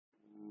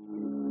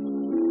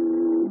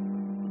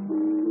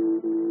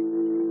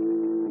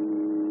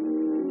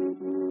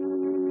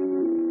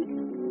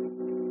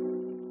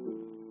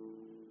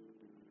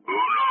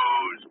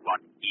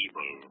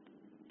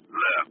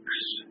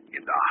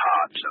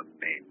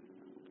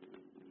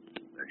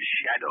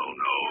shadow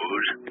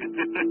knows.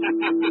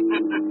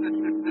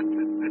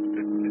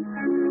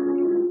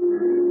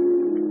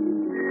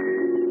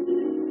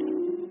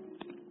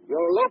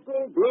 Your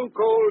local blue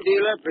coal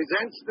dealer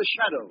presents The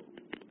Shadow.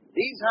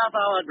 These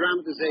half-hour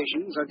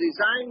dramatizations are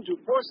designed to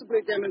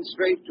forcibly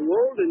demonstrate to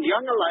old and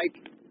young alike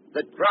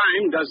that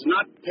crime does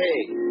not pay.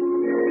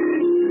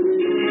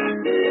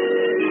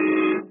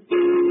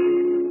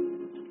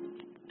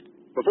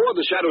 Before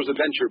The Shadow's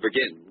adventure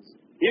begins,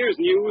 here's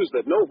news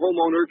that no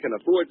homeowner can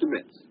afford to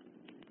miss.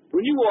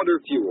 When you order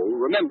fuel,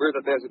 remember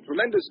that there's a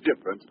tremendous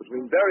difference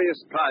between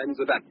various kinds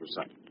of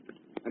anthracite.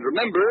 And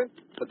remember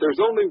that there's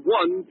only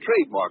one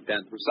trademarked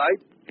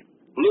anthracite,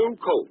 blue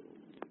coal.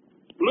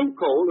 Blue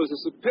coal is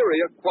a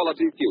superior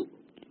quality fuel,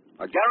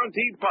 a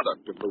guaranteed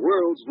product of the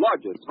world's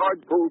largest hard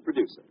coal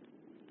producer.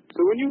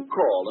 So when you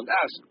call and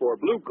ask for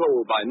blue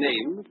coal by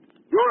name,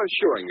 you're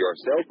assuring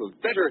yourself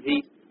of better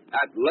heat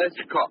at less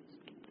cost.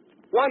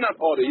 Why not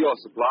order your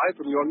supply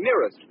from your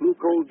nearest blue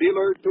coal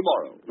dealer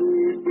tomorrow?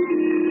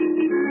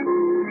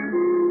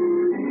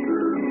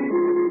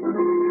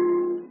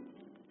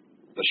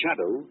 The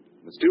Shadow,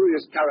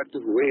 mysterious character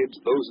who aids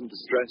those in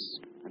distress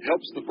and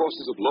helps the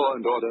forces of law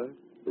and order,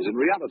 is in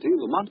reality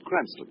Lamont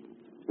Cranston,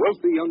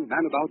 wealthy young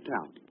man about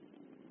town.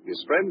 His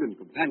friend and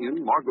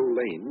companion, Margot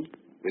Lane,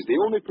 is the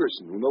only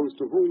person who knows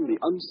to whom the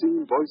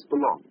unseen voice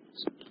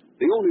belongs,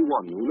 the only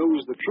one who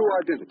knows the true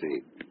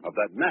identity of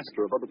that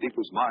master of other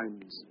people's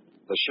minds,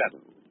 the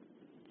Shadow.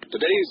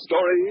 Today's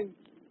story,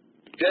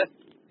 Death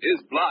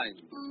is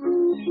Blind.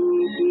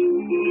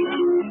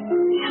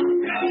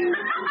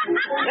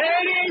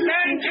 Ladies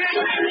and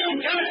gentlemen,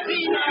 just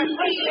see my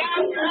free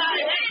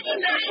outside.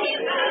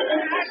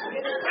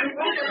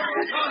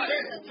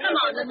 Come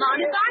on, Lamont.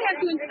 If I have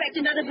to inspect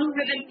another blue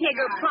ribbon pig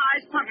or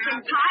prize pumpkin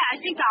pie, I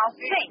think I'll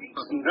faint.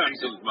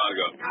 Nonsense,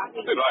 Margot.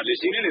 We've hardly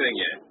seen anything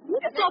yet.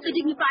 You'd have thought the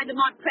dignified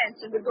Lamont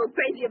Cranston would go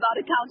crazy about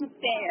a county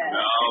fair.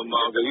 Now,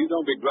 Margot, you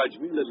don't begrudge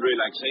me a little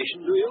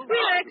relaxation, do you?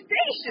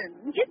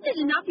 Relaxation? Isn't it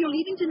enough you're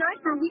leaving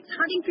tonight for a week's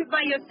hunting trip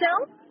by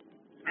yourself?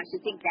 I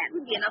should think that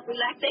would be enough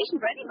relaxation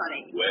for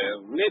anybody.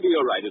 Well, maybe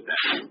you're right at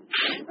that.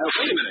 Wait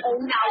a minute. Oh,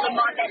 now,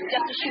 Lamont, that's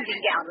just a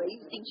shooting gallery.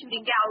 You've seen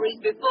shooting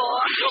galleries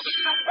before.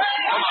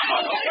 Come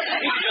on,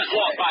 Margot. You can just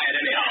walk by it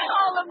anyhow.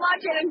 Oh,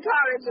 Lamont, you're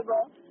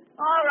incorrigible.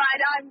 All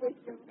right, I'm with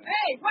you.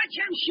 Hey, watch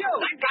him shoot.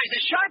 That guy's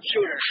a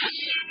sharpshooter.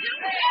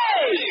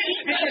 Hey,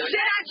 did you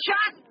see that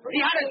shot? He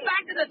had his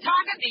back to the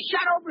target, he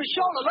shot over his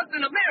shoulder, looked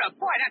in the mirror.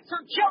 Boy, that's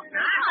some joke.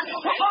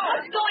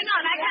 What's going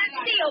on? I can't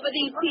see over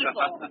these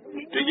people.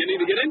 Think you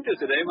need to get into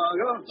today,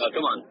 Margot?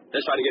 Come on.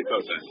 Let's try to get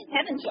closer.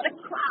 Heavens, what a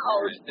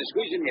crowd.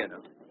 Squeeze in here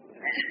now.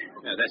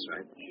 Yeah, that's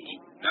right.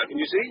 Now, can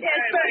you see? Yes,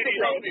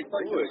 perfectly.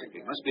 Good.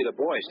 It must be the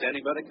boy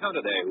standing by the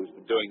counter there who's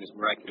been doing this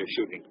miraculous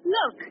shooting.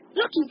 Look,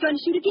 he's going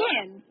to shoot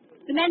again.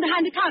 The man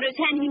behind the counter is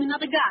handing him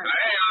another gun.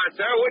 Hey,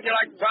 Arthur, wouldn't you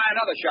like to try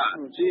another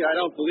shot? Oh, gee, I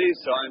don't believe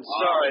so. I'm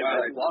sorry,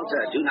 but...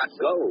 Walter, do not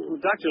go. Well,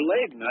 Dr.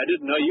 Layton, I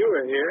didn't know you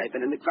were here. I've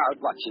been in the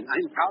crowd watching.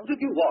 I'm proud of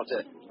you,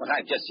 Walter. What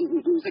I've just seen you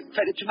do is a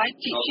credit to my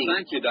teaching. Oh,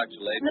 thank you, Dr.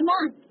 Layton.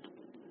 Lamont,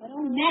 that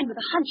old man with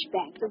the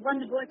hunchback, the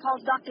one the boy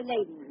calls Dr.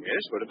 Layton.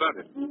 Yes, what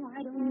about it? Oh,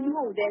 I don't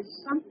know. There's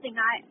something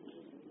I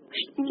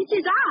think it's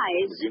his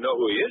eyes. You know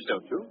who he is,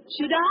 don't you?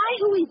 Should I?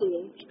 Who is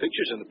he?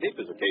 Pictures in the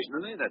papers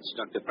occasionally. That's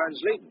Dr. Franz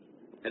Layton,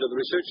 head of the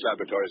research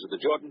laboratories of the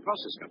Jordan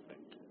Process Company.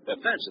 They're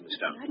plants in this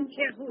town. I don't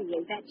care who he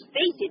is. That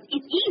face,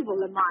 it's evil,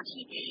 Lamont.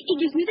 He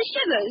gives me the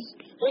shivers.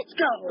 Let's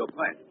go. Go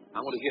quiet. I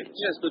want to hear this.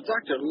 Yes, but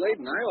Dr.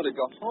 Layton, I ought to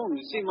go home.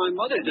 You see, my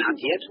mother Not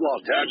didn't... yet,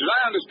 Walter. Did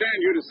I understand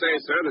you to say,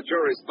 sir, that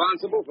you're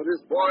responsible for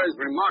this boy's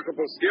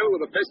remarkable skill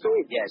with a pistol?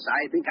 Yes,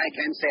 I think I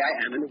can say I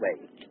am in a way.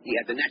 He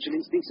had the natural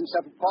instincts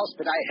himself, of course,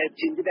 but I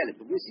helped him develop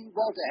them. You see,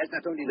 Walter has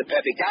not only the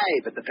perfect eye,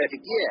 but the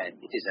perfect ear.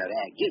 It is a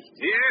rare gift.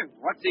 Ear?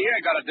 What's the ear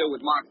got to do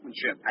with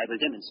marksmanship? I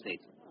will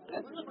demonstrate.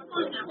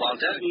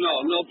 Walter?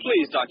 No,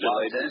 please, Dr.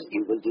 Walter, Layton.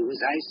 you will do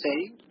as I say.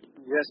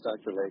 Yes,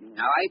 Dr. Layton.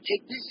 Now I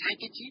take this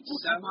handkerchief.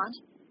 Lamont,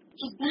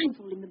 he's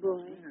blindfolding the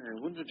boy.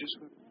 I wonder just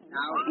what...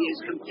 Now he is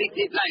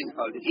completely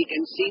blindfolded. He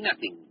can see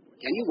nothing.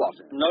 Can you,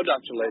 Walter? No,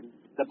 Dr. Layton.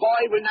 The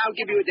boy will now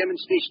give you a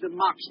demonstration of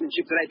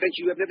marksmanship that I bet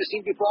you have never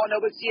seen before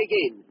nor will see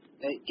again.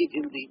 Give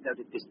him the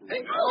loaded pistol.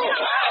 Hey, here,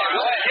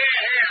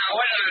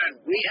 wait a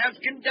minute. We have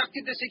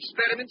conducted this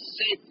experiment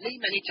safely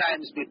many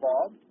times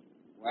before.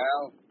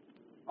 Well,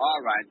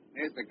 all right.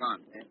 Here's the gun.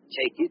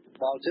 Take it,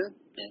 Walter.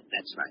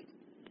 That's right.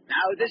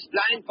 Now this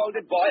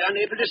blindfolded boy,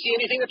 unable to see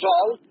anything at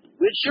all,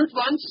 will shoot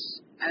once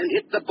and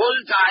hit the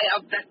bullseye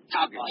of that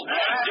target.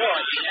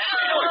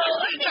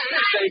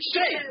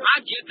 Say,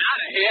 I'm getting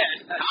out of here.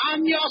 Calm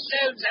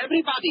yourselves,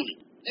 everybody.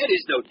 There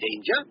is no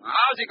danger.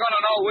 How's he going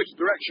to know which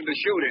direction to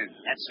shoot in?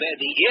 That's where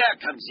the ear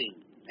comes in.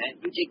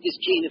 You take this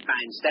cane of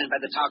mine, stand by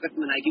the target,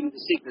 and when I give you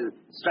the signal,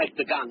 strike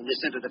the gun in the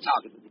center of the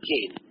target with the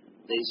cane.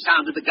 The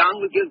sound of the gun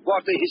will give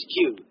Walter his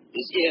cue.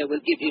 His ear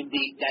will give him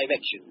the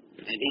direction,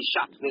 and his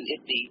shot will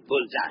hit the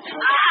bullseye.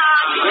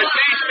 We'll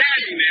stay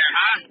standing there,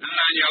 huh? Not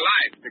on your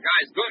life. The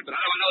guy's good, but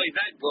I don't know he's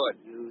that good.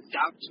 You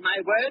doubt my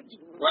word?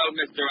 Well,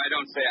 mister, I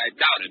don't say I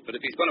doubt it, but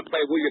if he's going to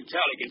play William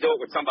Tell, he can do it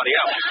with somebody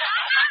else.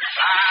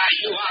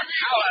 You are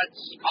cowards,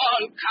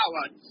 all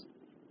cowards.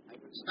 I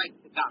will strike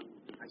the gun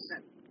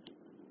myself.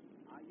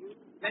 Are you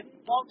ready,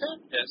 Walter?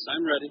 Yes,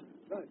 I'm ready.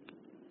 Good.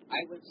 I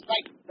will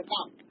strike the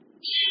gun.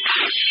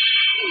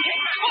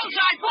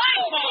 Bullseye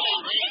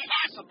blindfold!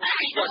 Impossible.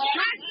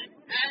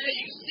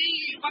 You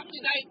see, what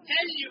did I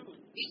tell you?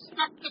 He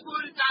struck the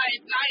bullseye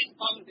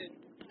blindfolded.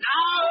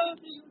 Now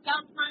do you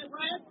doubt my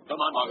word? Come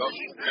on, Margot.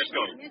 Let's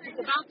go. Yes,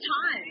 it's about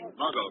time.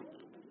 Margot,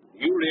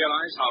 you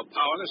realize how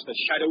powerless the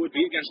shadow would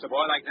be against a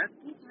boy like that?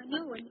 Yes, I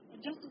know, and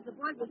just as the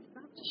boy was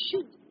about to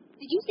shoot,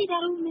 did you see that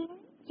old man?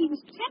 He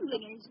was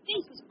trembling, and his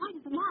face was white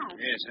as a mouse.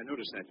 Yes, I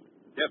noticed that.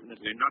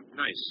 Definitely not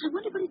nice. I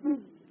wonder what it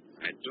means.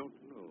 I don't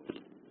know.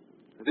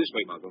 This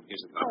way, Margot.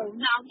 Here's the car. Oh,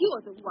 now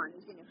you're the one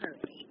who's in a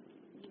hurry.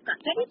 You've got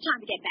plenty of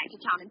time to get back to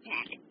town and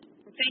pack.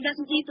 The train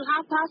doesn't leave till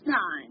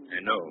 9:30.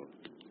 I know.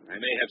 I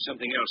may have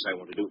something else I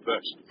want to do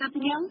first.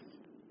 Something else?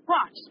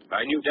 What?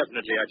 I knew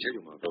definitely, I tell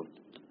you, Margot.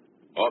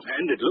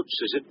 Offhand, it looks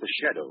as if the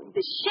shadow...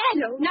 The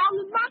shadow? Now,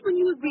 Lamont, when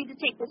you agreed to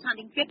take this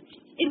hunting trip,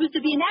 it was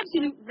to be an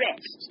absolute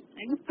rest.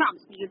 And you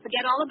promised me you'd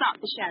forget all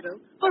about the shadow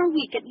for a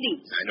week at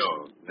least. I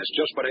know. That's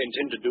just what I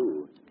intend to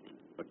do.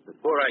 But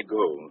before I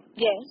go...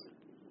 Yes?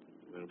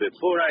 Well,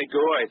 before I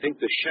go, I think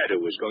the shadow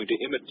is going to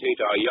imitate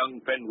our young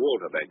friend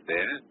Walter back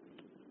there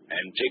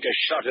and take a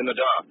shot in the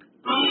dark.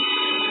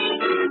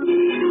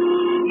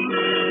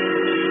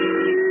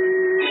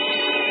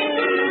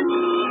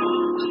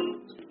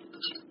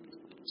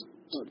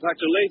 Oh,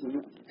 Dr.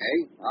 Layton. Hey?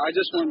 I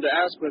just wanted to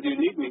ask whether you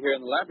need me here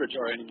in the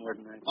laboratory anymore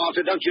tonight.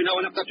 Walter, don't you know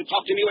enough not to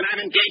talk to me when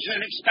I'm engaged in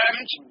an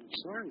experiment? I'm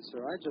sorry,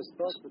 sir. I just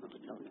thought that...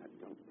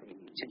 Don't pay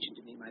any attention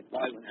to me, my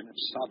boy. When I'm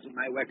absorbed in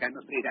my work, I'm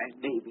afraid I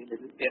may be a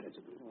little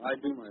irritable. Well, I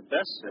do my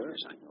best, sir.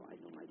 Yes, I know,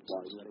 my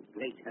boy. You're a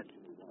great help to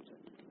me,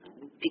 Walter.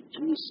 I picked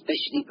you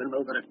especially from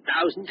over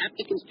 1,000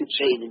 applicants to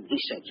train in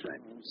research work.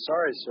 I'm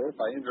sorry, sir, if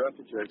I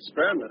interrupted your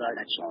experiment.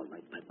 That's all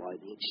right, my boy.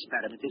 The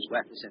experiment is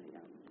worthless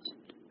anyhow.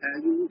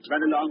 You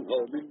run along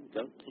home and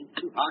don't think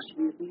too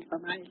harshly of me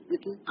for my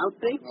little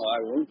outbreak. No,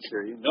 I won't,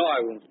 sir. You know I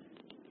won't.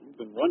 You've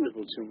been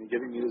wonderful to me,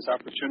 giving me this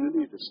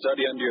opportunity to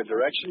study under your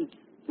direction.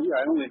 Gee,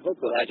 I only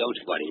hope that Don't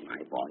worry, my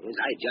boy. As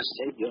I just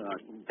said, you're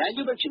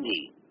invaluable to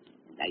me.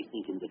 And I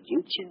think in the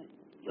future,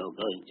 you're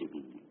going to be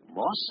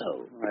more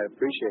so. I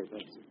appreciate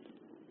that, sir.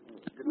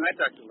 Good night,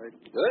 Dr.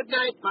 Layton. Good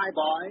night, my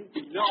boy.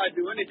 You know I'd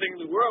do anything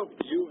in the world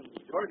for you and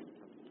Jordan.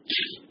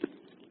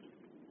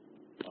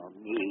 For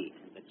me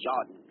and the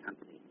Jordan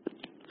Company.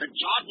 The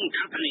Jordan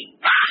Company!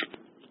 Ah!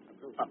 I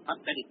grew up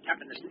very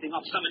capitalist living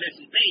off someone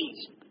else's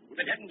veins.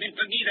 If it hadn't been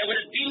for me, there would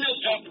have been no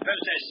Jordan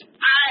process.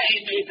 I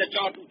made the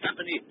Jordan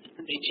Company,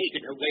 and they take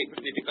it away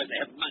from me because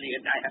they have money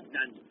and I have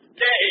none.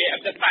 They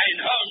have the fine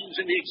homes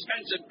and the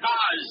expensive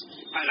cars,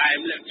 while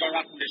I'm left to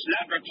rot in this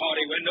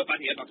laboratory where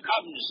nobody ever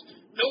comes.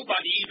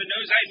 Nobody even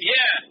knows I'm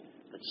here.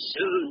 But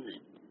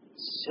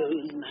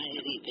soon my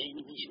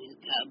revenge will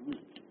come,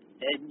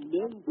 and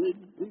no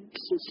one will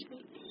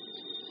suspect.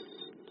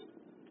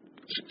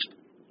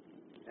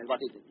 And what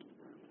is it?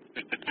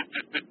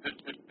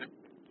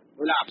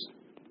 Who laughs?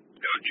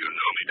 Don't you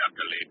know me,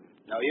 Dr. Layton?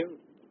 Know you?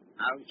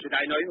 How should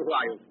I know you? Who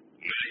are you?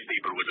 Many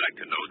people would like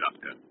to know,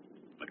 Doctor.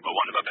 But for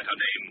want of a better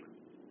name,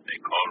 they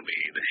call me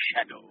the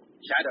Shadow.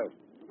 Shadow.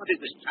 What is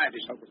this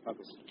childish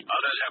hocus-pocus?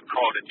 Others have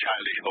called it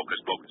childish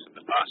hocus-pocus in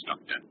the past,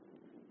 Doctor.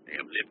 They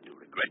have lived to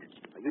regret it.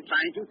 Are you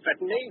trying to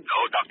threaten me? No,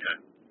 Doctor.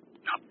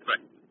 Not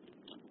threaten.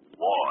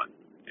 Warn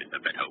is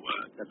the better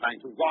word. You're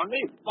trying to warn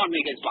me? Warn me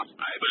against what?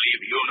 I believe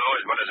you know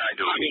as well as I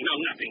do. You know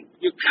nothing.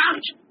 You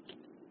can't.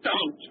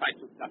 Don't try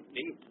to bluff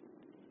me.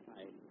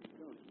 I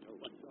don't know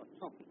what you're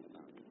talking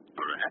about.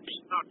 Perhaps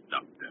not,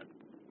 Doctor.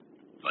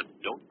 But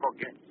don't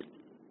forget,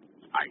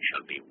 I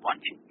shall be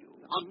watching you.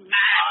 You're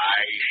mad.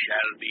 I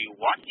shall be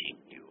watching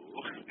you.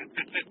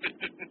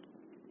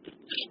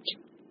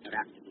 They're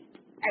after me.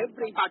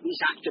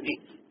 Everybody's after me.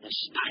 They're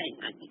spying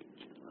on me.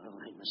 Oh,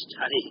 I must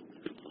hurry.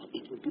 Oh,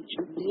 it will be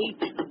too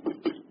late.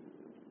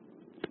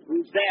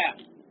 Who's there?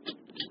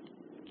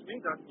 Me,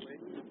 Dr.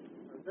 Layton.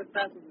 I was just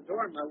passing the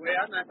door on my way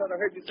out, and I thought I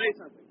heard you say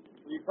something.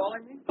 Were you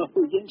calling me? Oh,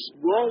 yes,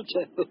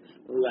 Walter.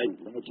 Oh, I'm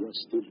glad you're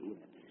still here.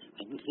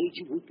 I'm afraid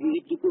you won't be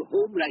able to go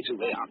home right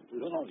away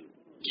after all.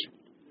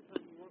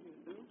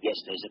 Yes,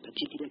 there's a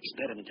particular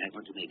experiment I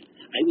want to make.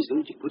 I was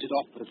going to put it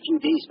off for a few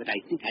days, but I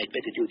think I'd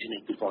better do it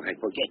tonight before I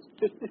forget.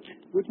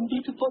 Wouldn't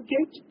you to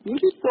forget? Would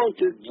it,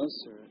 Walter? No,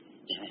 sir.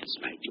 That's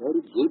right. You're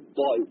a good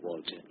boy,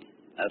 Walter.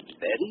 A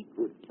very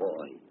good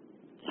boy.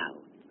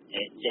 Now,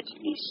 let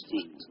me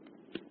see.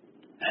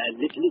 A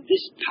little of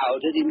this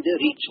powder in the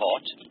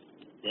retort.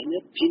 Then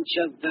a pinch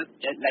of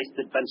like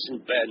the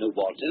Bunsen burner,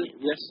 Walter.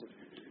 Yes, sir.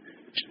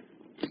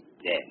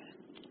 There.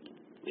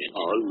 We're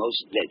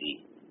almost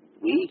ready.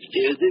 We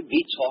fill the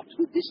retort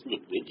with this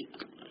liquid.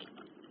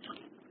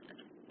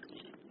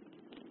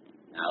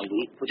 Now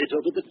we put it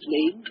over the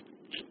flame.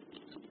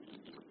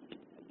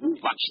 You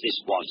watch this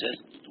water.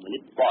 When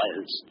it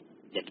boils,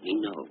 let me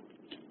know.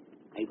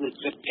 I will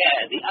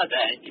prepare the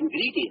other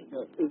ingredients.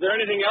 Is there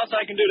anything else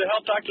I can do to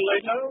help Dr.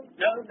 Layton?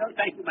 No,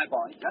 thank you, my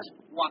boy. Just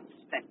one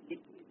step.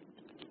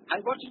 I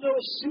want to know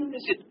as soon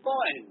as it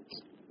boils.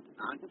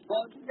 Can't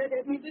afford to let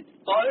any of it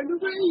boil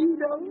away, you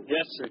know.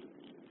 Yes, sir.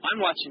 I'm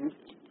watching.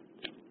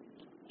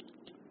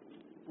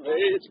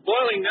 It's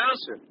boiling now,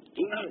 sir.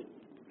 Good.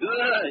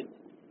 Good.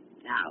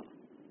 Now,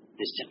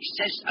 the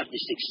success of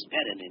this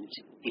experiment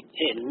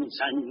depends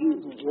on you.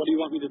 What do you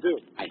want me to do?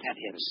 I have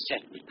here a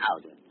certain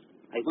powder.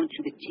 I want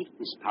you to take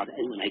this powder,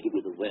 and when I give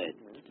you the word,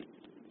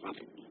 drop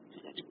it into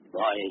that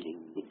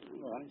boiling liquid.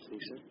 Oh, I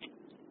see, sir.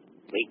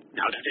 Wait,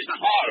 now that is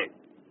not all.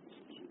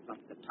 You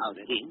drop the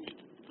powder in.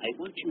 I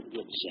want you to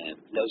observe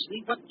closely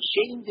what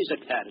changes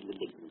occur in the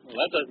liquid. Well,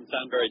 that doesn't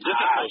sound very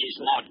difficult. It is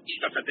more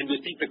difficult than you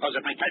think because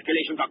of my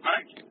calculations are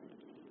correct.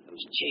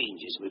 Those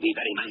changes will be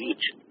very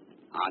minute,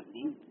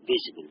 hardly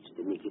visible to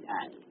the naked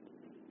eye.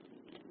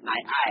 My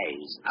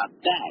eyes are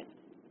bad.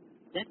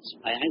 That's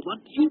why I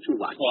want you to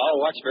watch. Well,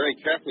 I'll watch very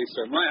carefully,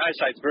 sir. My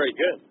eyesight's very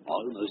good.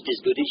 Almost as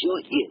good as your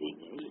hearing,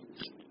 eh?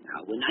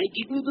 Now, when I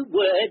give you the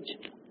word,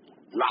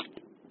 drop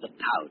the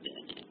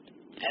powder.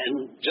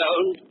 And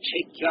don't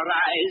take your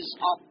eyes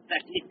off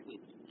that liquid.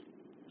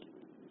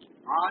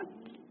 Are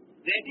you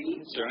ready?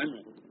 Yes, sir, I'm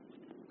ready.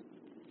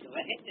 Go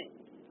ahead then.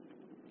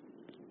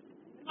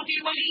 What are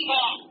you waiting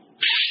for?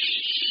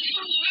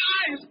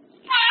 Eyes!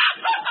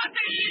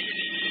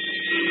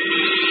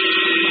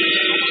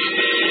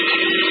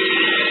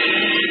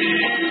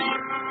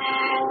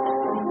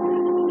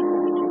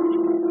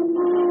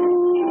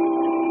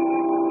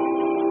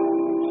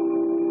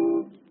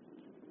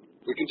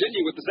 We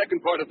continue with the second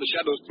part of the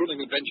Shadow's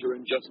thrilling adventure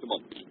in just a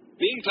moment.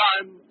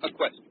 Meantime, a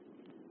question.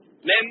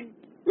 Men,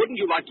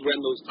 wouldn't you like to end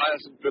those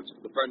tiresome trips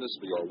to the furnace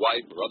for your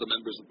wife or other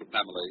members of the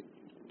family?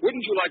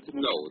 Wouldn't you like to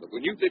know that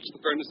when you fix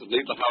the furnace and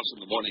leave the house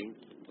in the morning,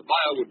 the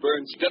fire would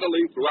burn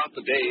steadily throughout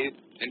the day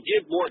and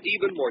give more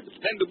even, more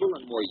dependable,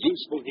 and more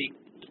useful heat?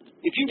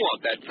 If you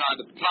want that kind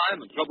of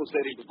time and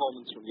trouble-saving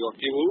performance from your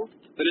fuel,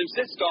 then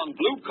insist on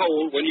blue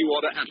coal when you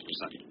order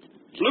anthracite.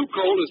 Blue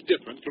coal is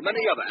different from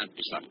any other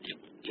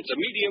anthracite. It's a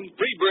medium,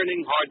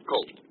 free-burning hard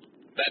coal.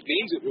 That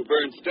means it will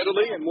burn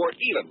steadily and more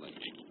evenly,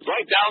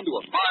 right down to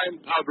a fine,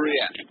 powdery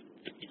ash.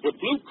 With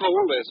blue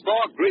coal, there's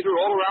far greater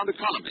all-around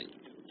economy.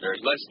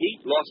 There's less heat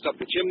lost up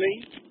the chimney,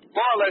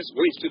 far less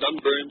wasted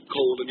unburned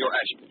coal in your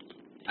ash pit.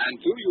 And,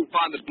 too, you'll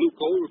find that blue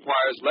coal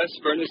requires less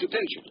furnace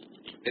attention.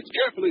 It's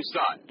carefully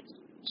sized,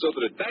 so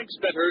that it banks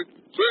better,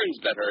 burns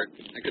better,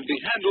 and can be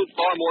handled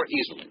far more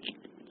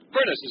easily.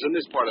 Furnaces in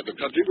this part of the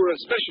country were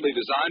especially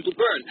designed to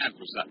burn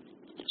anthracite.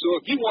 So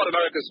if you want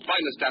America's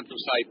finest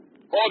anthracite,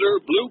 order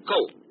blue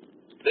coal.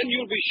 Then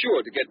you'll be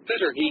sure to get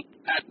better heat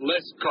at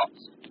less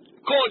cost.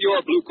 Call your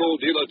blue coal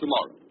dealer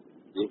tomorrow.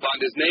 You'll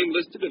find his name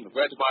listed in the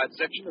Where to Buy It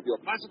section of your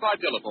classified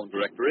telephone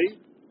directory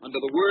under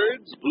the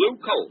words blue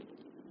coal.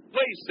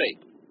 Play safe.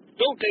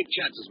 Don't take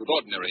chances with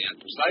ordinary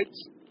anthracites.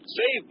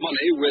 Save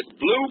money with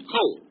blue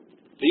coal,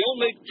 the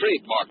only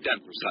trademarked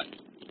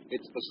anthracite.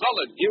 It's the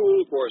solid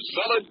fuel for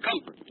solid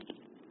comfort.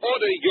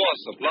 Order your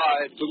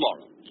supply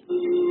tomorrow.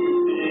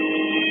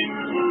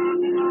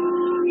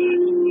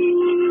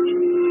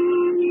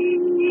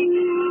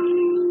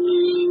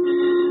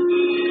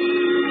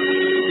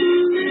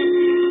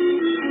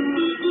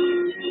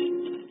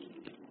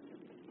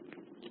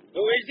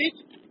 Who is it?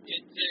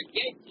 It's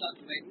Gates,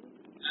 Dr. Layton.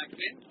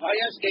 Oh,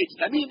 yes, Gates.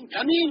 Come in,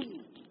 come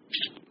in.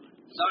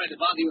 Sorry to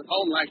bother you at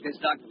home like this,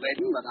 Dr.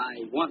 Layton, but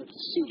I wanted to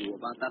see you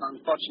about that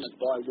unfortunate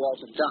boy,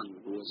 Walter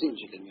Dunn, who was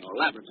injured in your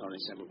laboratory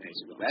several days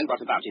ago. Well,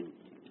 what about him?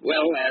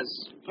 Well, as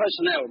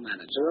personnel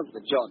manager of the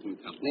Jordan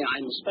Company,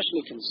 I'm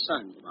especially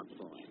concerned about the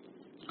boy.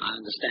 I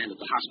understand at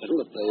the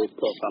hospital that the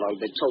poor fellow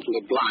will be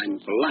totally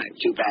blind for life.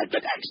 Too bad,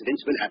 but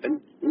accidents will happen.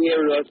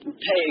 We're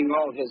paying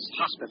all his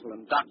hospital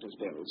and doctor's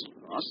bills, of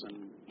course,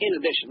 and in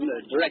addition, the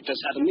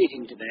directors had a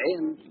meeting today,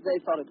 and they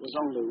thought it was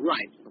only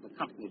right for the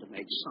company to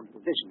make some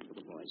provision for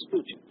the boy's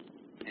future.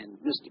 And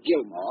Mr.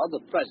 Gilmore, the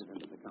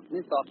president of the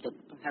company, thought that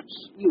perhaps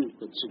you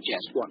could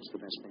suggest what's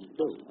the best thing to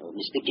do. Oh,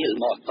 Mr.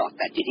 Gilmore thought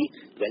that, did he?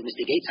 Well,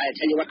 Mr. Gates, I'll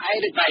tell you what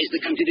I'd advise the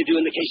company to do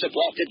in the case of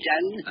Walter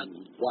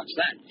Dunn. What's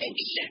that?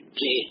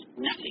 Exactly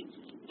nothing.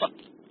 But,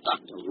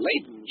 Dr.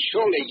 Layton,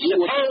 surely you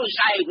Suppose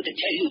I were to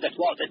tell you that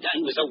Walter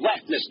Dunn was a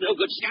worthless,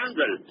 no-good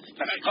scoundrel,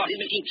 that I caught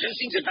him making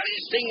tracings of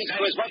various things I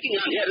was working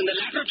on here in the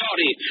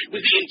laboratory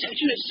with the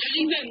intention of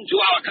selling them to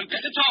our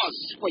competitors.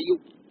 Well,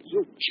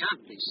 you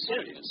can't be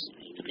serious.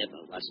 I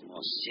never was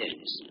more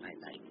serious in my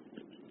life.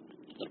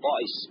 The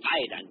boy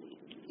spied on me.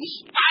 He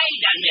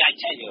spied on me, I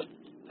tell you.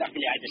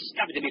 Luckily, I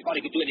discovered him before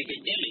he could do any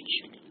great damage.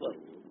 Well,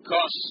 of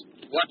course,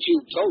 what you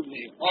told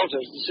me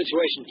alters the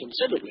situation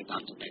considerably,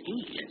 Dr. Layton.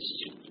 Yes,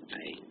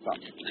 I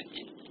thought it might.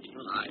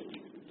 Well, I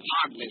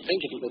hardly think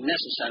it will be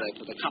necessary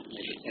for the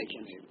company to take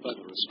any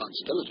further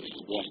responsibility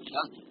for Walter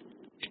Dunn.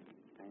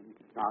 I'm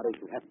sorry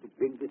to have to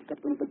bring this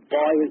up when the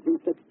boy is in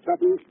such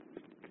trouble.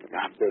 But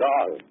after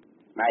all,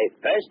 my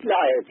first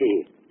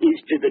loyalty is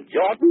to the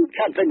Jordan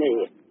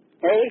Company.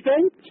 Eh,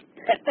 Gates?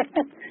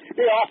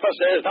 The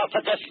officers are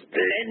such a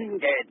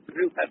splendid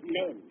group of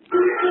men.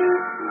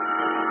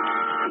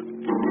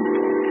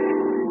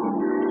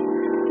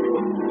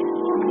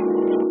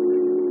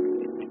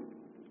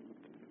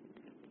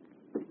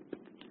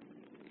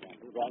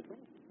 Walter.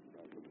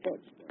 Of course,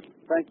 sir.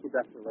 Thank you,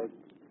 Dr. Lake.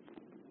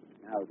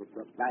 Now that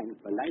you're blind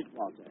for life,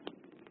 Walter,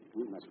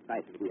 you must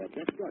try to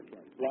readjust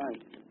yourself.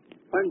 Blind.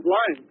 I'm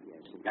blind.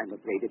 Yes, and I'm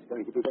afraid it's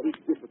going to be very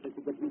difficult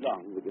to get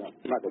along with your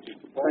mother's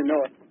support. I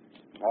know it.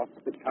 Also,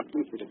 the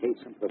company should have made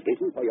some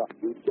provision for your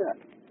future.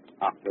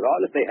 After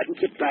all, if they hadn't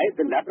supplied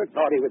the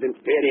laboratory with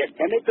inferior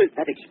chemicals,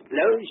 that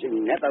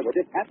explosion never would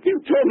have happened. You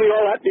told me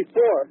all that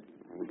before.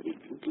 I'm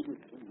repeating it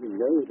so you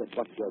know that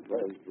what you're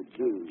going to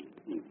do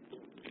is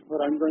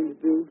What I'm going to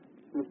do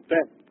is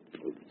best.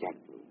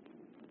 exactly.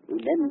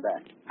 Remember,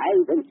 I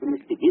went to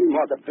Mr.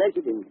 Gilmore, the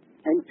president,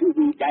 and to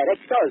the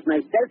directors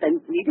myself and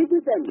pleaded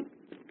with them.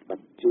 But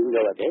to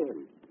no avail.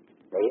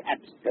 They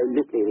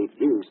absolutely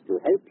refused to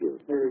help you.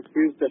 They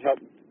refuse to help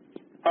me.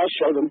 I'll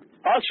show them.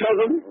 I'll show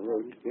them.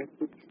 Oh, get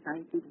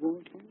excited,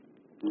 Walter.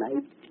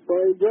 Nice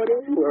boy,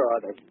 Johnny. Where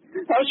are they?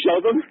 I'll show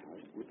them. I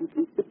wouldn't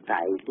be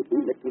surprised if we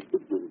met Mr.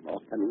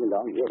 Gilmore coming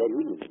along here any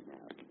minute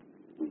now.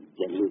 He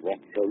generally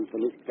walks home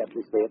from his club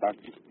this way about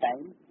this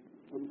time.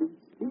 And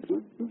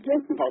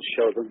I'll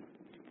show them.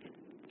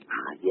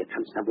 Ah, here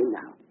comes someone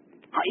now.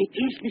 Ah, it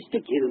is Mr.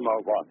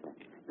 Gilmore, Walter.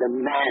 The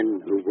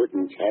man who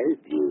wouldn't help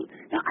you.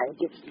 Now, I'll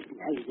just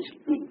signal the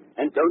screen.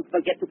 And don't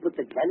forget to put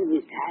the gun in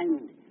his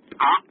hand.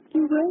 Ah,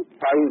 you will?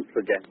 I won't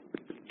forget.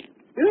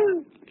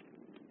 Good.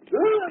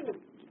 Good.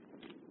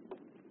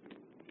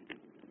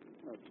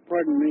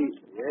 Pardon me.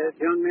 Yes,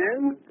 young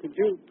man? Could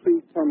you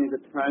please tell me the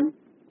time?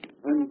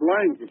 I'm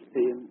blind, you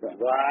see, and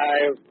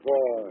Why, of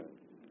course.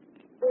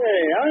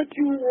 Hey, aren't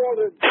you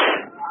Walter?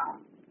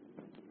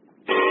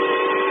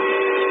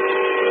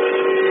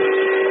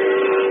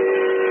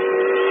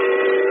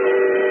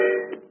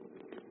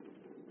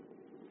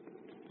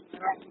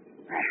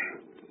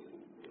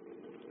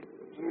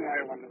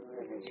 I wonder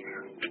where it is.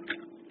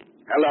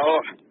 Hello.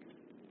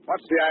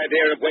 What's the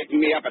idea of waking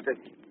me up at this?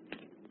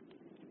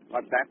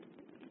 What's that?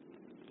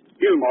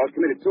 Gilmore's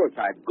committed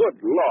suicide. Good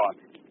Lord.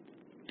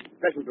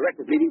 Special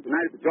directors meeting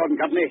tonight at the Jordan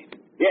Company.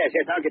 Yes,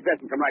 I'll get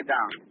dressed and come right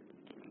down.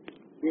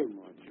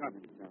 Gilmore shot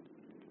himself.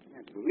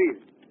 Can't believe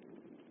it.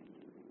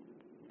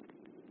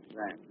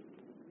 That.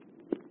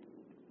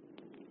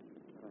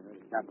 I heard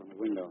a tap on the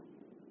window.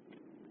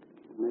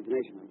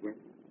 Imagination, I guess.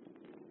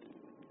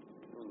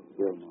 Oh,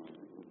 Gilmore.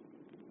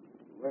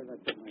 Where did I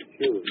put my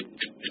shoes?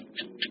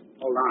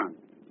 Hold on.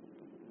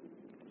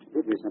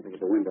 Did me something at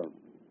the window.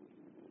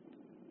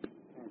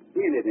 Can't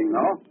see anything,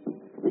 though.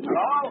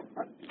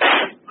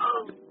 Hello?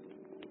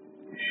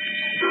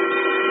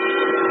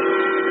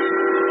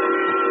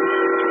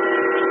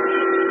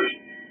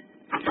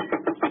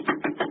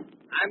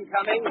 I'm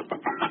coming.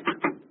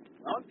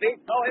 Don't be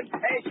so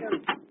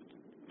impatient.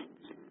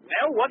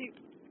 Well, what do you...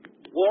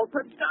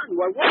 Walter done?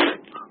 What was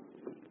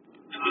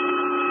it?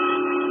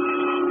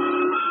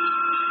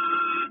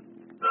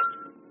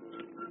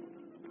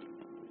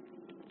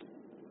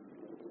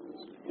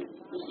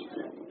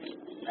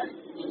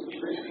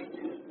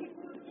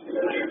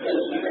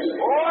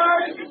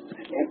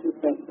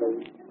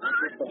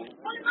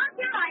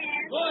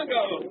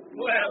 Margot!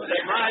 Well,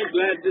 am I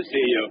glad to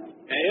see you.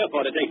 Hey, I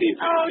thought to take these.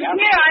 Oh,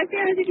 dear, I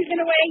feel as if you've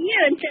been away a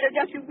year instead of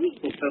just a week.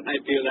 I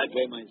feel that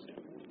way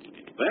myself.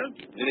 Well,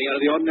 anything out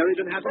of the ordinary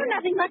been happening? Well,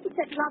 nothing much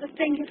except a lot of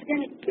strange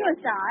epidemic of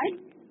suicide.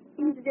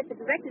 Seems as if the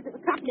directors of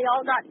the company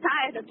all got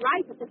tired of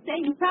life at the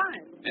same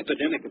time.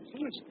 Epidemic of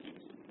suicide.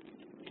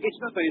 It's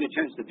not by any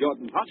chance the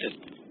Jordan Potter.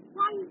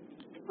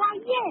 Why,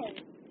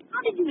 yes. How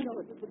did you know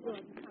it was the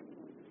Jordan company?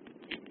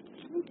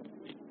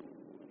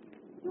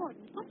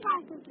 Jordan, what do I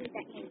associate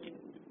that name with?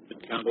 A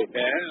county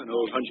fair, an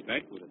old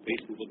hunchback with a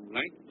face we didn't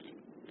like.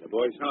 The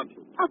boy's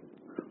harmful. Of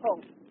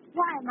course.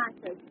 Why am I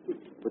so stupid?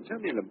 But tell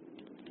me,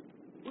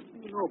 what do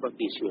you know about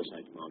these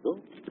suicides, Margot?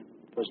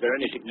 Was there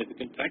any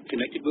significant fact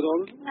connected with all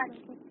of them? I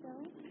don't think so.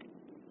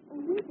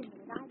 Oh, wait a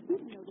minute. I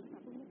did notice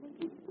something that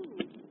was true.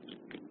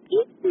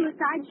 Each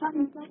suicide shot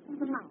himself through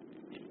the mouth.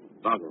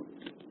 Margot,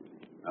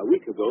 a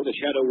week ago, the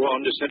shadow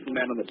warned a certain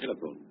man on the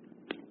telephone.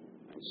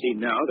 I see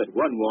now that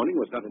one warning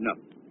was not enough.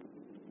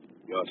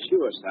 Your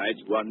suicides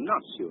were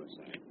not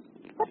suicides.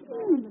 What do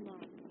you mean, Lamar?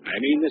 I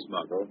mean this,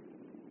 Margot.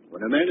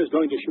 When a man is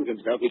going to shoot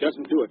himself, he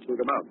doesn't do it through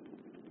the mouth.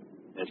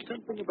 There's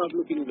something about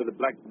looking into the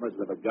black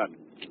muzzle of a gun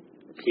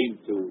that seems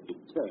to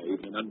deter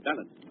even an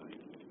unbalanced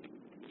mind.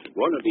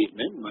 One of these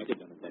men might have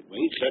done it that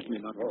way, certainly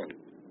not all.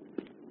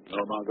 No,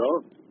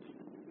 Margot,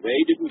 they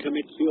didn't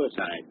commit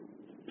suicide.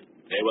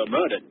 They were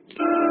murdered.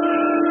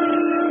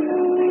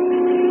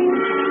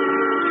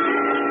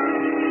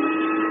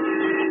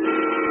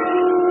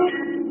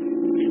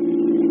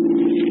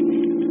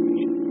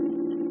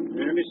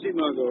 Let me see,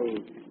 Margot.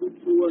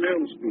 221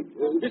 Elm Street.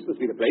 This must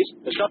be the place.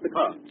 Stop the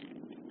car.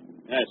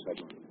 That's right,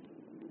 Margot.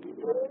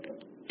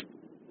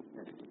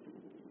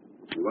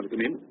 You want to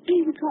come in?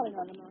 He was calling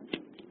on Lamar.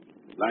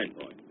 Blind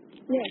boy.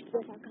 Yes,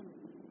 I'll come.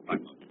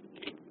 Fine, Margot.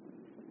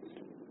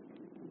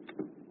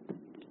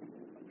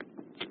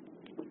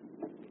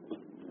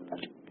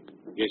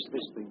 I guess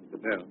this thing's the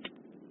bell.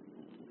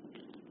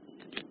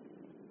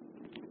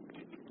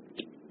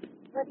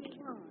 What do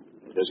you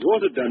want? Does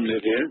Walter Dunn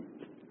live here?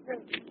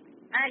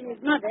 I'm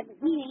his mother, but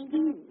he ain't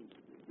here.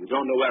 You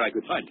don't know where I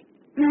could find him?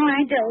 No,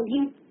 I don't.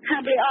 He's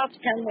probably off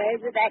somewhere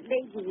with that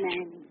Layton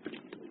man.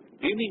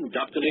 Do you mean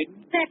Dr.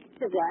 Layton? That's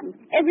the one.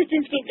 Ever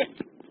since he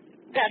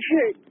got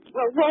hurt,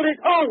 well, Walter's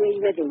always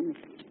with him.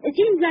 It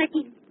seems like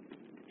he...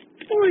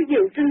 Who are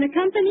you, from the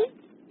company?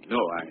 No,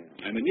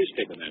 I'm a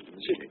newspaper man from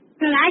the city.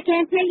 Well, I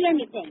can't tell you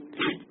anything.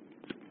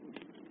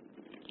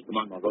 Come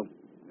on, Margot.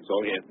 It's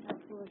all here.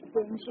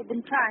 Poor thing. She's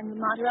been crying,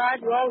 Mother.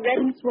 Eyes are all red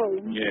and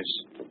swollen. Yes.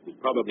 He's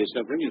probably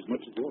suffering as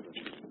much as Walter.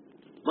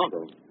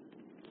 Margot,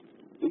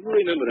 do you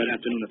remember that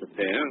afternoon at the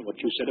fair, what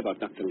you said about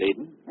Dr.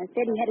 Layton? I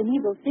said he had an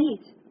evil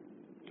face.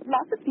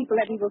 Lots of people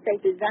have evil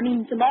faces. I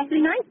mean, some awfully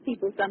nice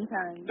people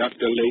sometimes.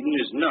 Dr. Layton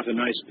is not a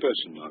nice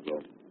person,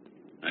 Margot.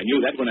 I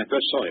knew that when I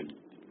first saw him.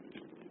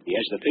 He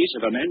has the face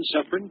of a man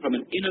suffering from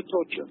an inner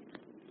torture.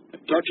 A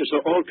torture so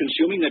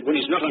all-consuming that when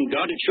he's not on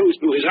guard, it shows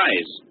through his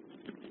eyes.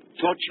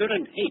 Torture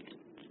and hate.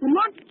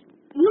 What?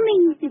 You mean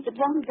you think that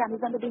Walter's done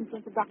is under the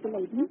influence of Dr.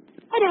 Layton?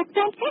 Oh, that's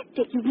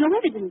fantastic. You've no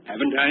evidence.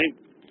 Haven't I?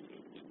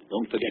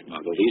 Don't forget,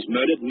 Margot, these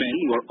murdered men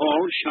were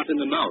all shot in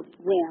the mouth.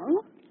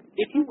 Well?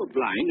 If you were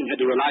blind and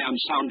had to rely on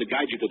sound to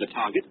guide you to the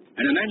target,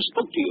 and a man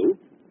spoke to you,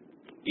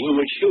 you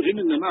would shoot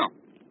him in the mouth.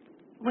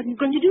 What are you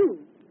going to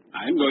do?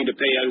 I'm going to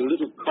pay a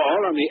little call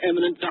on the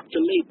eminent Dr.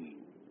 Layton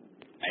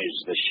as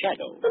the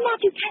shadow. Well,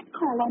 Mark, you can't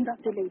call on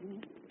Dr. Layton.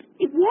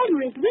 If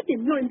Walter is with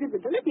him, your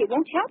invisibility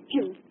won't help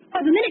you. Or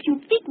the minute you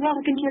speak,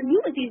 Walter can kill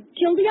you as he's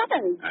killed the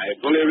others. I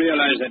fully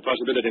realize that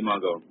possibility,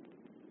 Margot.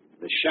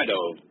 The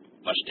shadow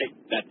must take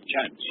that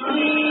chance.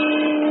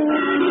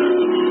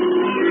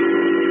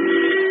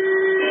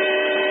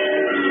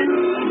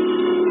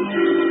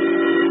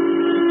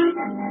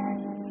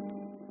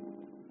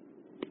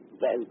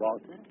 Well,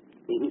 Walter,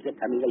 things are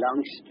coming along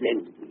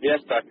splendidly. Yes,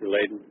 Dr.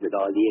 Layton. With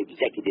all the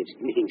executives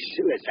committing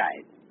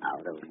suicide.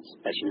 Our own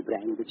special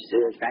brand of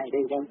suicide,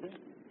 eh, Walter?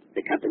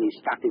 The company's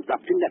stock is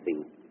dropped to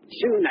nothing.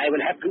 Soon I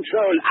will have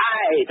control.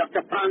 I,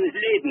 Dr. Franz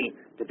Layton,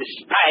 the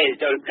despised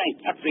old crank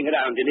puttering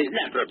around in his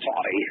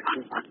laboratory.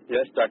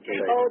 Yes, Dr.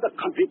 Layton. Oh, the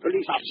country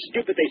police are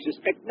stupid. They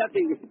suspect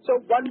nothing. It's a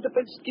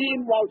wonderful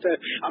scheme, Walter.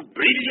 A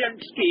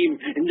brilliant scheme.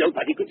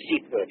 Nobody could see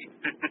through it.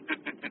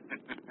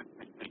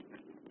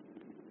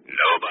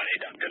 Nobody,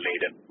 Dr.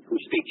 Layton.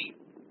 Who's speaking?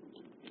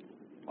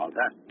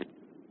 Walter,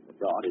 the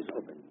door is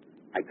open.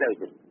 I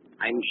close it.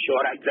 I'm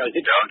sure I closed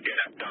it. Don't get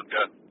up,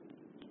 Doctor.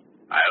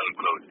 I'll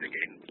close it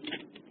again.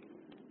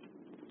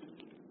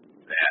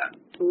 There.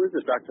 Who is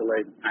it, Dr.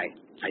 Layton?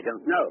 I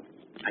don't know.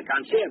 I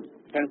can't see him.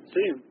 Can't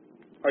see him.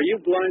 Are you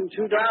blind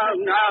too, Doctor?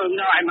 No,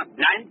 I'm a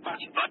blind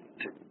person. But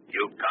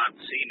you can't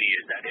see me,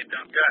 is that it,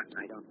 Doctor?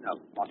 I don't know.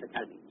 Walter,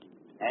 tell me.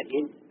 There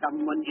is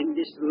someone in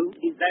this room,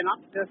 is there not?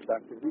 Yes,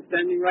 Doctor. He's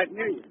standing right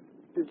near you.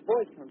 His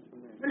voice comes from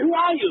there. Well, who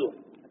are you?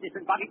 A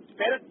disembodied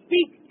spirit?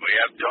 Speak. We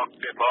have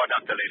talked before,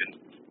 Dr.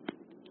 Layton.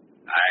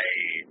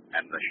 I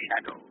am the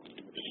shadow.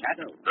 The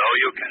shadow. Though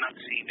you cannot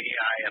see me,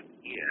 I am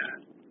here.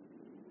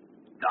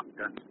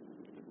 Doctor,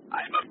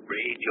 I'm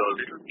afraid your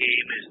little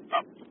game is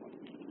up.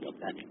 You're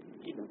done.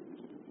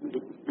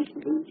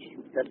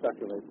 Yes,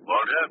 Dr. Layton.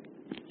 Walter,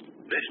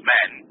 this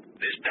man,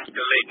 this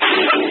Dr.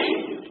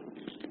 Layton.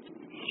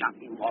 Shot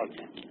him,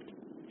 Walter.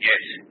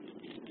 Yes,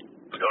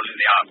 but only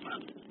the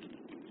arm.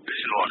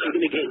 Listen, Walter. Shoot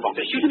him again,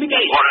 Walter. Shoot him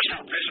again.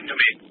 Walter, listen to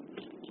me.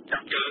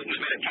 Dr. Layton's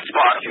made a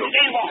spot of you. Shoot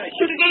again, Walter.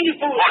 Shoot again, you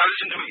fool. Walter,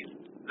 listen to me.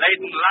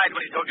 Layton lied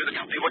when he told you the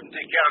company wouldn't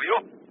take care of you.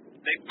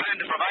 They planned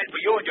to provide for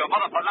you and your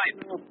mother for life.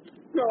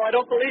 No, I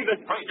don't believe it.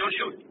 Hurry, don't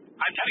shoot.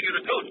 I'm telling you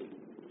the truth.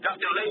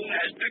 Dr. Layton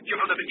has tricked you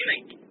from the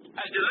beginning.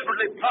 Has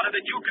deliberately plotted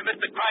that you commit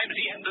the crimes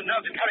he hadn't the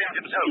nerve to carry out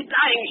himself. He's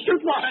lying.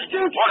 Shoot, Walter.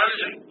 Shoot. Walter,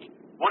 listen.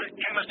 Would a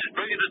chemist as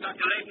brilliant as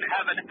Dr. Layton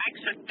have an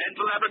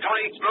accidental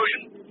laboratory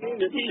explosion?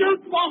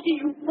 Shoot, Walter,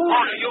 you fool.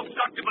 Walter, you've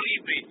got to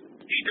believe me.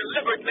 He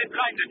deliberately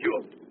blinded you.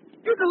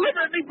 You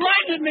deliberately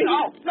blinded me.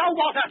 No,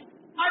 Walter.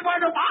 I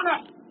word of honor.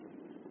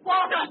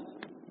 Walter.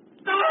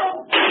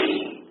 No.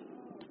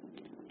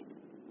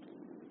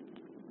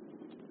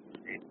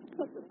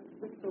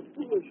 So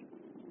foolish.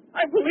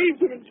 I believed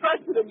him and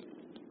trusted him.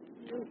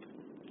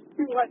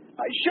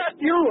 I shot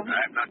you.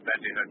 I'm not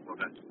badly hurt,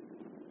 Walter.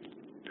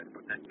 Let's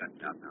put that gun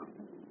down now.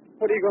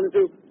 What are you going to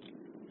do?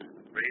 I'm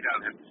afraid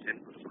I'll have to send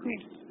for the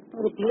police.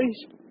 Oh, the police?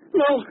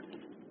 No.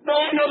 No,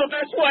 I know the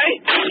best way.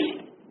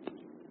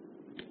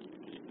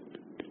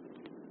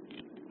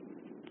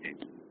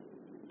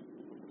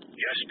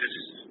 Justice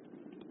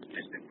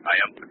has been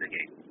triumphant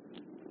again.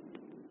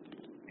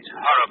 It's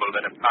horrible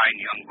that a fine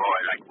young boy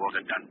like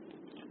Walter Dunn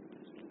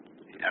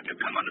should have to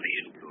come under the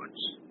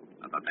influence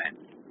of a man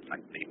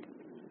like me.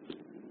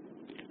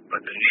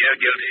 But the near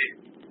guilty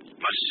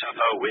must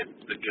suffer with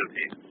the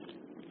guilty.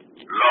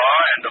 Law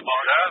and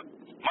order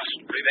must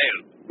prevail.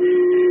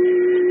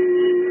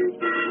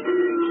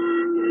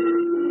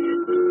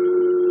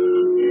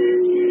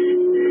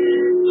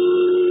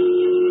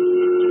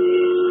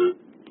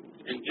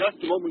 In just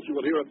a moment, you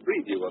will hear a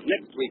preview of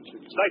next week's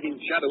exciting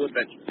Shadow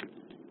Adventure.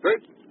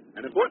 First,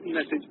 an important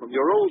message from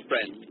your old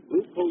friend,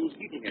 Blue Coal's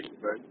heating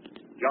expert,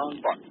 John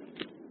Barton.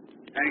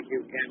 Thank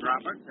you, Ken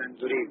Roberts, and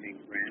good evening,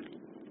 friends.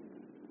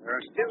 there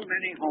are still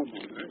many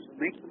homeowners who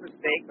make the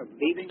mistake of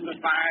leaving the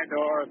fire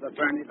door of the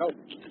furnace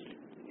open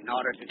in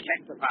order to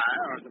check the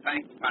fire or to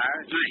bank the fire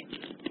at night.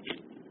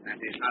 That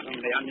is not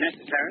only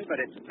unnecessary, but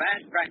it's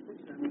bad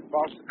practice and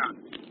false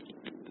economy.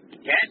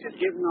 Gas is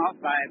given off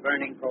by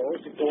burning coal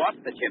to go up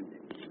the chimney.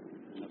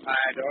 When the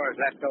fire door is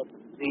left open,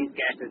 these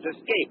gases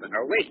escape and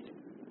are wasted.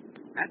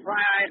 That's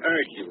why I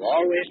urge you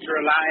always to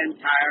rely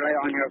entirely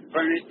on your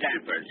furnace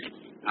dampers,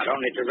 not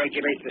only to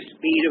regulate the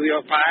speed of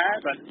your fire,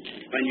 but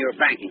when you're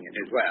banking it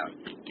as well.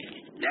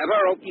 Never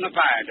open the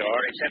fire door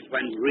except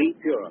when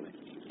refueling.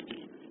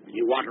 When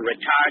you want to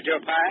retard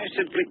your fire,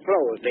 simply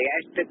close the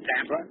ash pit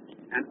damper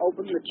and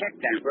open the check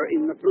damper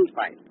in the flue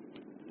pipe.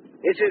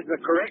 This is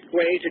the correct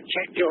way to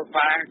check your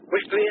fire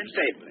quickly and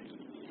safely.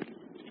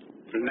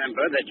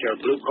 Remember that your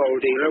blue coal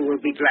dealer will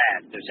be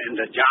glad to send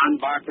a John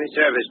Barkley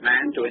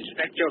serviceman to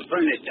inspect your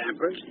furnace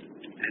dampers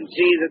and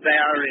see that they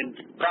are in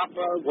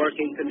proper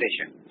working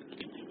condition.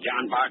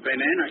 John Barkley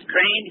men are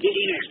trained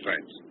heating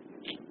experts.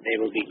 They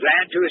will be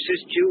glad to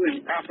assist you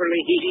in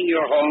properly heating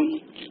your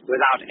home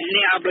without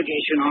any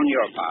obligation on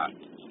your part.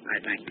 I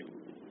thank you.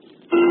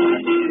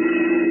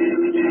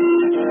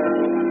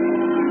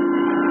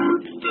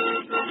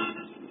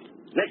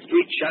 Next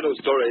week's Shadow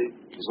Story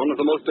is one of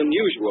the most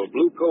unusual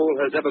Blue Coal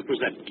has ever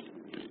presented.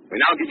 We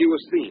now give you a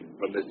scene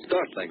from this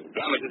startling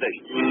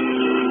dramatization.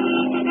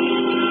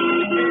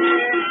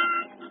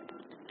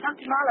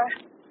 Dr. Muller,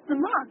 the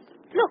moth.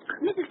 Look,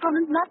 Mrs.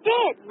 Coleman's not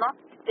dead. Not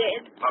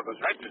dead. Marco's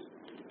right, miss.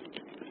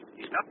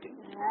 He's not dead.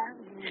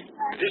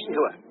 Listen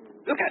to her.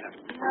 Look at her.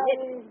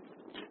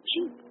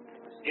 She...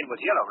 The skin was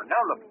yellow, and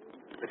now look.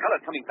 The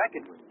color's coming back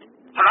into it.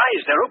 Her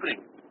eyes, they're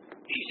opening.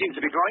 He seems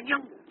to be growing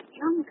younger.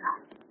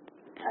 Younger.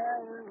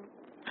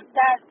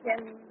 Dr.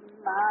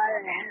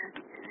 Muller.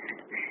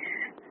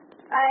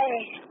 I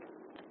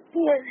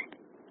feel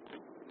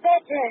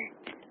better.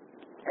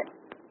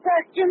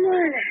 Dr.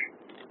 Muller.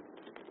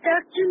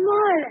 Dr.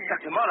 Muller.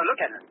 Dr. Marner, look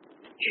at her.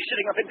 She's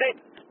sitting up in bed.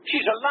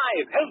 She's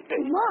alive,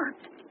 healthy.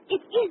 Moth. It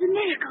is a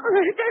miracle.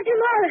 Dr.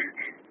 Muller.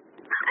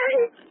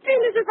 I'm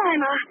Mrs.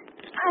 Eimer.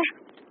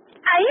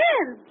 I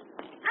am.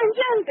 I'm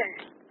younger.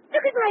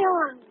 Look at my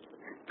arms.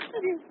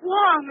 It is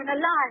warm and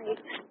alive.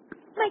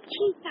 My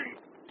cheeks are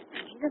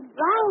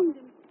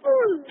round and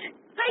full,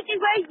 like they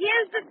were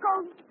years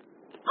ago.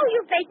 Oh,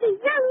 you make me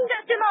young,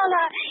 Dr.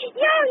 Muller.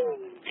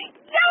 Young.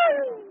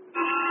 Young.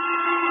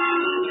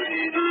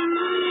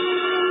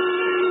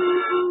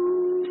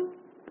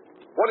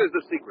 What is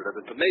the secret of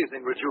this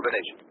amazing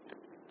rejuvenation?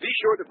 Be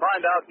sure to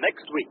find out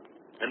next week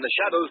in the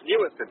Shadow's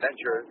newest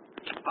adventure,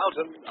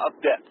 Fountain of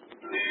Death.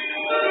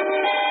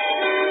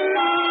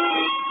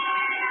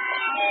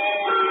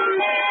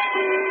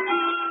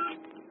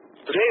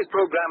 Today's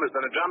program has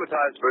been a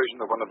dramatized version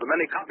of one of the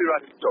many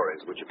copyrighted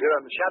stories which appear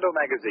in the Shadow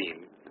magazine,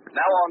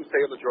 now on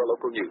sale at your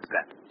local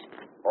newsstand.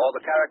 All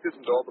the characters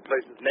and all the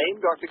places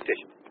named are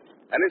fictitious.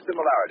 Any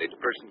similarity to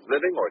persons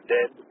living or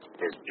dead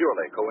is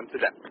purely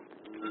coincidental.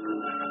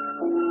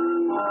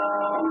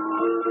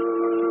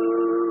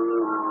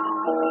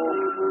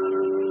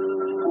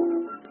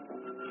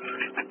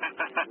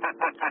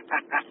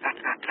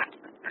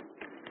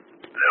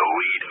 The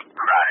weed of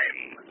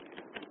crime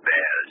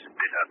bears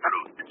bitter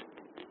fruit.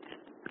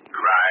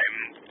 Crime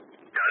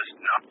does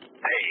not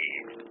pay.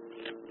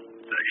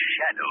 The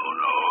Shadow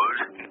knows.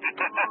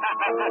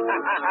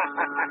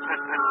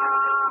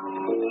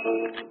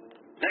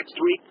 Next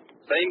week,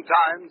 same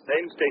time,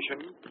 same station,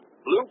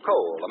 Blue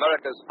Coal,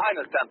 America's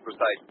finest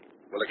anthracite,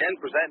 will again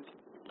present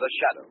The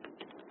Shadow.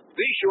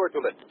 Be sure to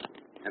listen,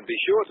 and be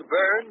sure to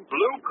burn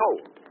Blue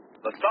Coal,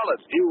 the solid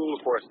fuel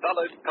for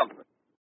solid comfort.